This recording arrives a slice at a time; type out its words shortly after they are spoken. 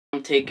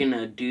I'm taking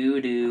a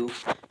doo-doo,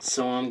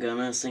 so I'm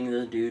gonna sing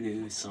the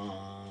doo-doo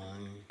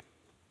song.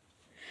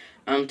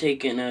 I'm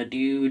taking a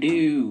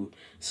doo-doo,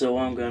 so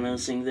I'm gonna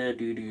sing the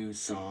doo-doo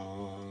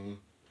song.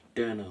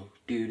 Dunno,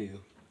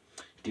 doo-doo,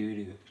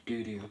 doo-doo,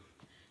 doo-doo,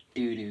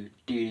 doo-doo,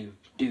 doo-doo,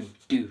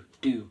 doo-doo,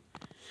 doo,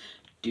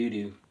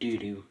 doo-doo,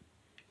 doo-doo,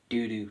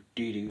 doo-doo,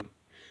 doo-doo,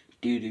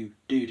 doo-doo,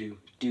 doo-doo,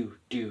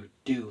 doo-doo,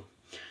 doo.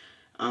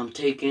 I'm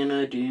taking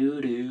a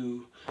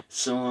doo-doo,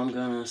 so I'm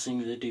gonna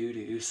sing the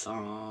doo-doo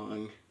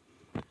song.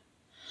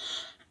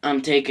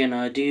 I'm taking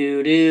a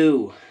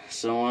doo-doo,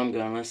 so I'm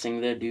gonna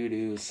sing the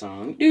doo-doo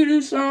song.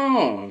 Doo-doo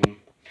song!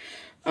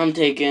 I'm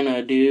taking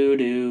a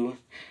doo-doo,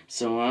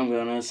 so I'm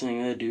gonna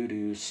sing a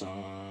doo-doo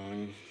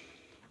song.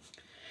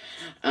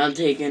 I'm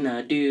taking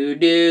a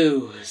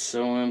doo-doo,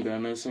 so I'm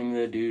gonna sing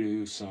the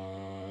doo-doo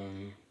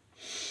song.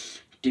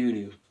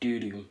 Doo-doo,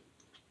 doo-doo,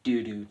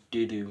 doo-doo,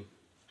 doo-doo,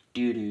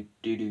 doo-doo,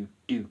 doo-doo,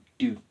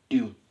 doo-doo,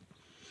 doo.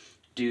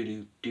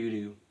 Doo-doo,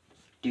 doo-doo,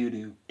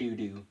 doo-doo,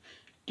 doo-doo,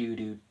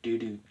 doo-doo,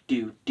 doo-doo,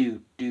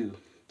 doo-doo, doo.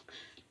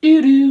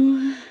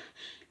 Doo-doo,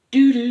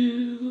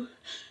 doo-doo,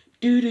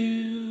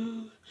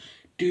 doo-doo,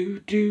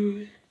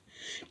 doo-doo,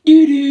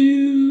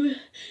 doo-doo,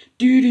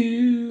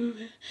 doo-doo,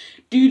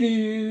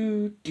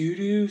 doo-doo,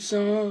 doo-doo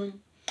song.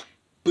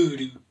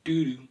 Boo-doo,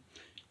 doo-doo,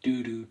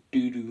 doo-doo,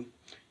 doo-doo,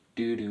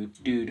 doo-doo,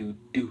 doo-doo,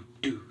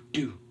 doo-doo,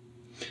 doo.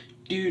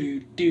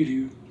 Doo-doo,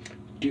 doo-doo,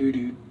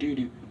 doo-doo,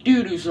 doo-doo,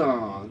 doo-doo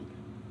song.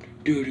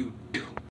 Doo-doo, doo.